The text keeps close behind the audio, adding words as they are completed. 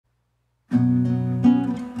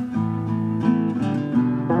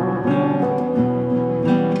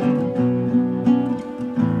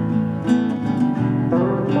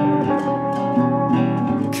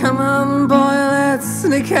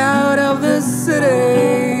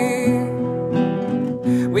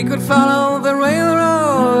follow the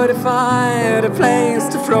railroad to find a place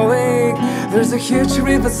to frolic. There's a huge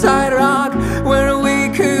riverside rock where we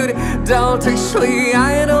could deltishly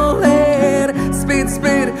idle it. Speed,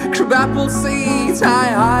 speed, crab apple seeds,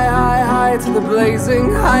 high, high, high, high to the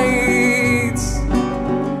blazing heights.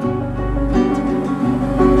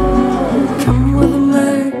 Come with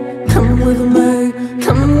me, come with me,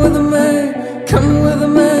 come with me, come with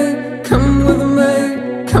me, come with me,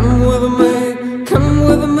 come with me, come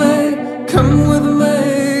with me, come with me.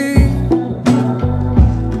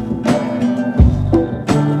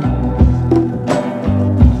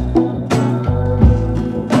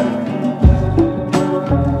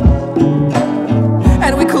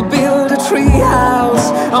 And we could build a tree house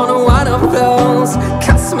on one of those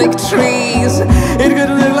cosmic trees. It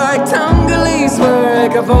could look like Tongolese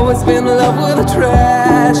work. I've always been in love with the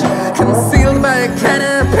trash, concealed by a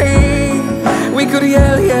canopy. We could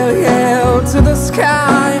yell, yell, yell to the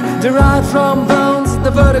sky, derived from bones,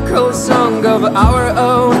 the vertical song of our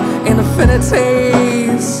own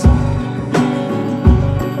infinities.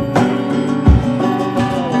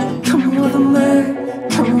 Come with me,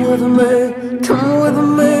 come with me, come with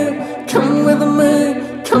me, come with me,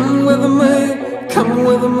 come with me, come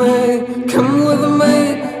with me, come with me,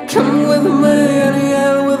 come with me, and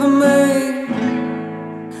yell with me,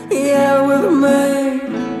 yell with me.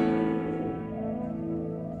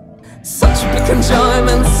 Such big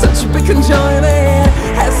enjoyment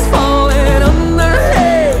has fallen on their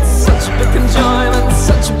heads. Such big enjoyment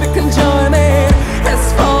has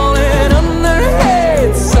fallen on their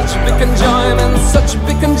heads. Such big enjoyment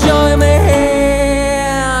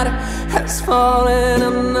has fallen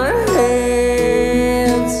on their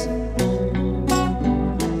heads.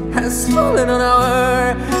 Has fallen on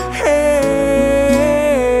our heads.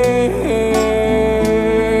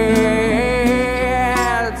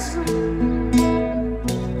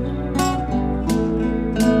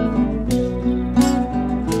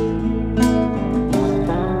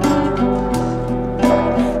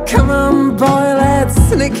 Come on, boy, let's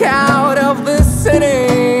sneak out of the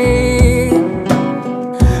city.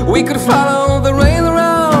 We could follow the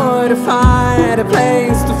railroad to find a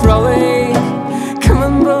place to frolic. Come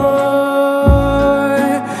on,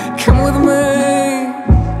 boy, come with me.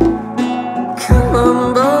 Come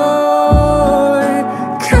on, boy,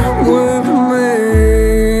 come with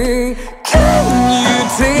me. Can you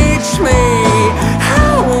teach me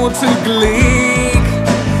how to gleek?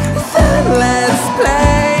 Then let's play.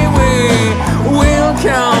 We'll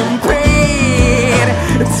compete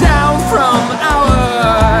down from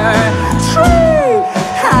our tree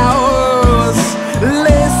house,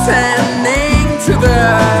 listening to the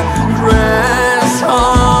grass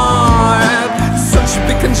harp. Such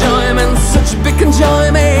big enjoyment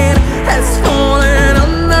has fallen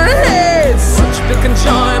on their heads. Such big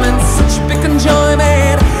enjoyment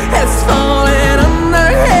has fallen on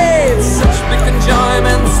their heads. Such big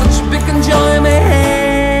enjoyment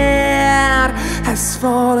has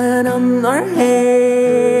fallen on our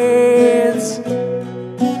heads.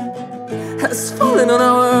 Has fallen on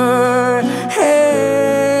our heads.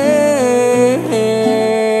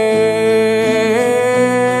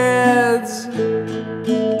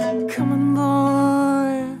 Come on,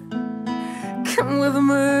 boy, come with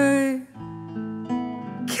me.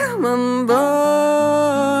 Come on, boy.